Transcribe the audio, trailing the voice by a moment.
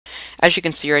As you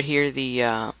can see right here,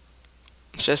 the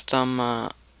system, or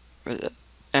the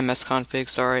MS config,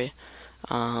 sorry,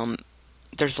 um,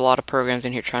 there's a lot of programs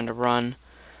in here trying to run.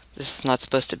 This is not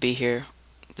supposed to be here.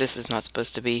 This is not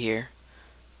supposed to be here.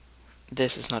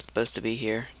 This is not supposed to be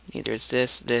here. Neither is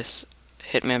this.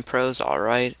 Hitman Pro's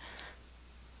alright.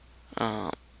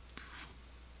 Um,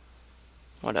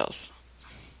 what else?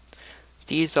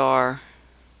 These are...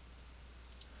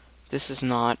 This is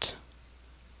not.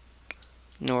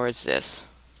 Nor is this.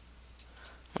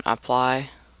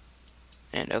 Apply.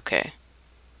 And OK.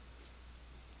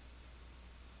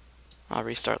 I'll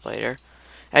restart later.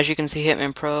 As you can see,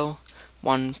 Hitman Pro,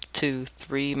 1, 2,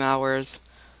 3 malwares.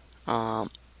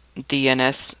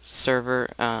 DNS server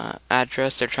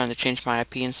address. They're trying to change my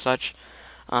IP and such.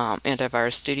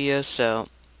 Antivirus Studio, so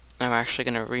I'm actually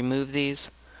going to remove these.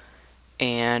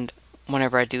 And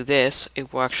whenever I do this,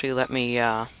 it will actually let me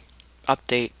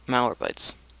update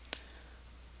Malwarebytes.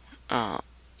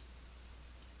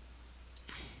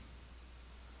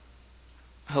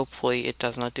 Hopefully it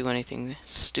does not do anything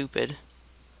stupid.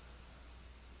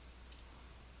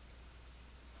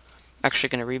 Actually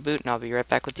going to reboot, and I'll be right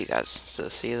back with you guys. So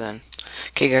see you then.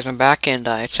 Okay guys, I'm back, and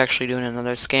it's actually doing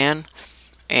another scan.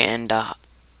 And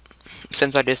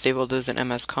since I disabled this in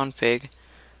MS config,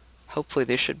 hopefully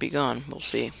they should be gone. We'll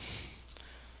see.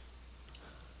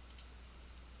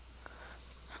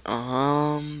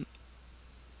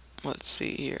 Let's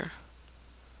see here.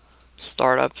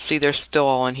 Startup. See, they're still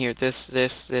all in here. This, and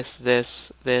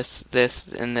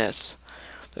this.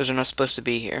 Those are not supposed to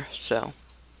be here, so.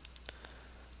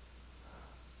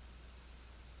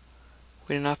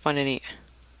 We did not find any.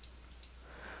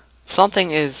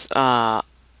 Something is,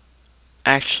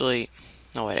 actually.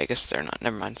 No, wait, I guess they're not.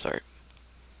 Never mind, sorry.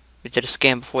 We did a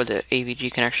scan before the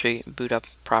AVG can actually boot up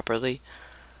properly.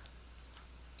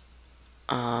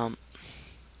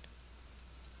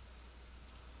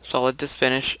 So I'll let this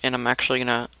finish, and I'm actually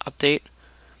gonna update.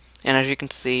 And as you can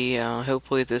see,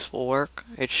 hopefully this will work.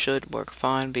 It should work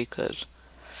fine because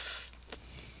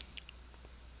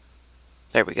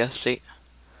there we go. See,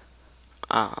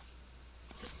 that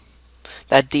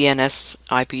DNS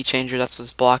IP changer, that's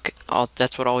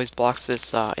what always blocks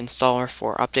this installer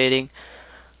for updating.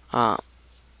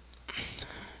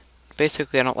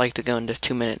 Basically, I don't like to go into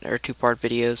 2-minute or 2-part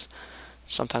videos.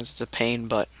 Sometimes it's a pain,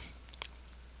 but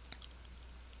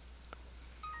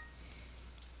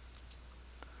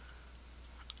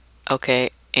okay,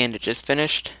 and it just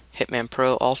finished. Hitman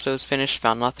Pro also is finished.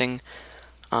 Found nothing.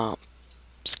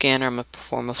 Scanner, I'm going to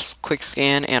perform a quick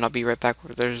scan, and I'll be right back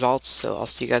with the results, so I'll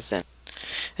see you guys then.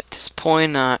 At this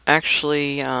point,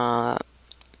 AVG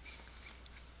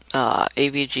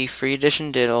Free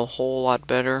Edition did a whole lot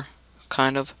better,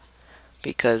 kind of,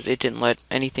 because it didn't let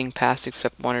anything pass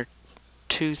except 1 or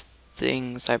 2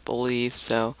 things, I believe,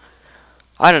 so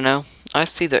I don't know. I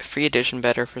see that Free Edition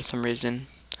better for some reason.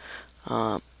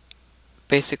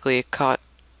 Basically, it caught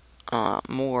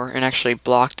more and actually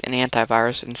blocked an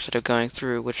antivirus instead of going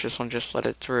through, which this one just let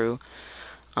it through.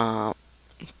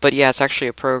 But yeah, it's actually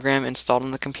a program installed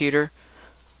on the computer.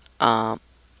 I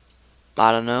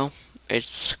don't know.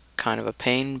 It's kind of a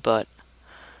pain, but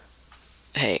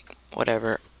hey,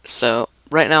 whatever. So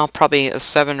right now, probably a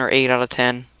 7 or 8 out of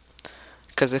 10.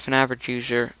 Because if an average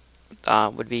user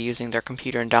would be using their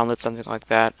computer and download something like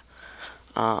that,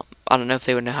 I don't know if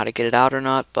they would know how to get it out or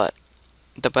not, but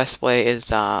the best way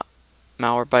is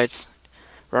Malwarebytes,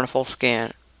 run a full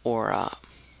scan, or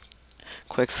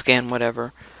quick scan,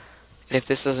 whatever. If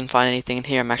this doesn't find anything in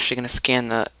here, I'm actually going to scan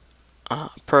the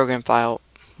program file.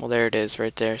 Well, there it is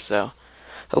right there. So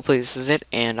hopefully this is it,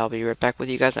 and I'll be right back with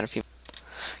you guys in a few.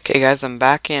 Okay guys, I'm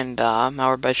back, and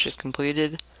Malwarebytes just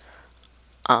completed.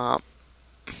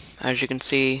 As you can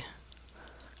see,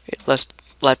 it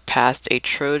let past a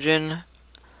Trojan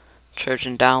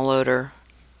downloader,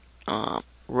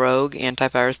 Rogue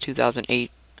Antivirus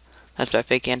 2008. That's a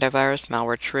fake antivirus,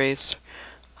 malware trace.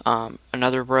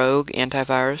 Another Rogue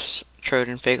Antivirus,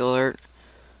 Trojan Fake Alert,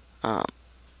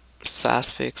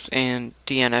 SASFix, and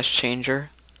DNS Changer.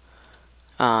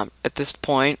 At this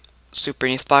point, Super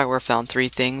Spyware found 3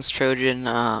 things: Trojan,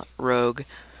 Rogue,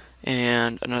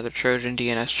 and another Trojan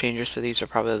DNS Changer. So these are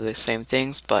probably the same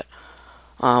things, but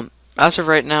as of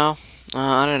right now,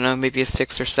 I don't know, maybe a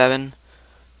 6 or 7,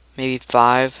 maybe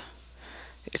 5.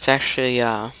 It's actually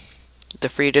the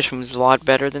free edition was a lot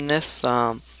better than this.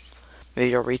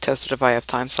 Maybe I'll retest it if I have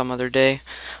time some other day.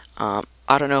 I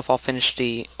don't know if I'll finish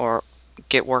or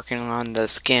get working on the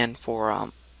scan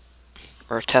for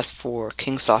or test for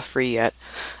Kingsoft Free yet.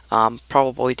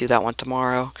 Probably do that one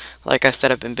tomorrow. Like I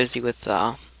said, I've been busy with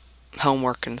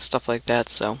homework and stuff like that,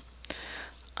 so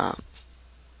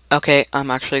Okay, I'm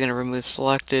actually going to remove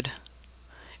selected.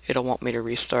 It'll want me to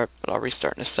restart, but I'll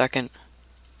restart in a second.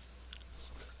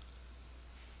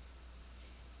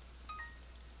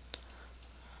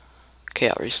 Okay,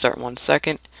 I'll restart in 1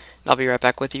 second. And I'll be right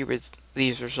back with you with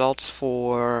these results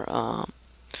for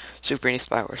Super Any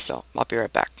Spyware. So I'll be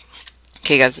right back.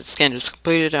 Okay, guys, the scan is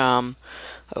completed.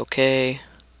 Okay,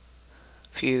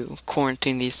 if you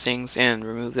quarantine these things and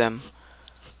remove them,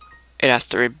 it has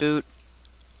to reboot.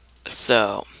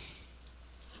 So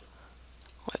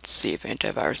let's see if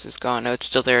antivirus is gone. No, it's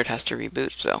still there. It has to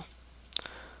reboot. So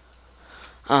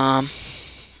I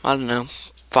don't know,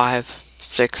 5,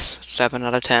 6, 7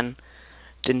 out of 10.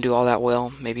 Didn't do all that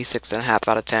well. Maybe 6.5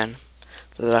 out of 10.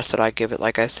 So that's what I give it.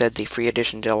 Like I said, the free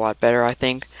edition did a lot better, I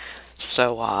think.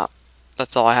 So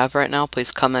that's all I have right now.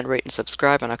 Please comment, rate, and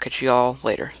subscribe, and I'll catch you all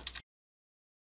later.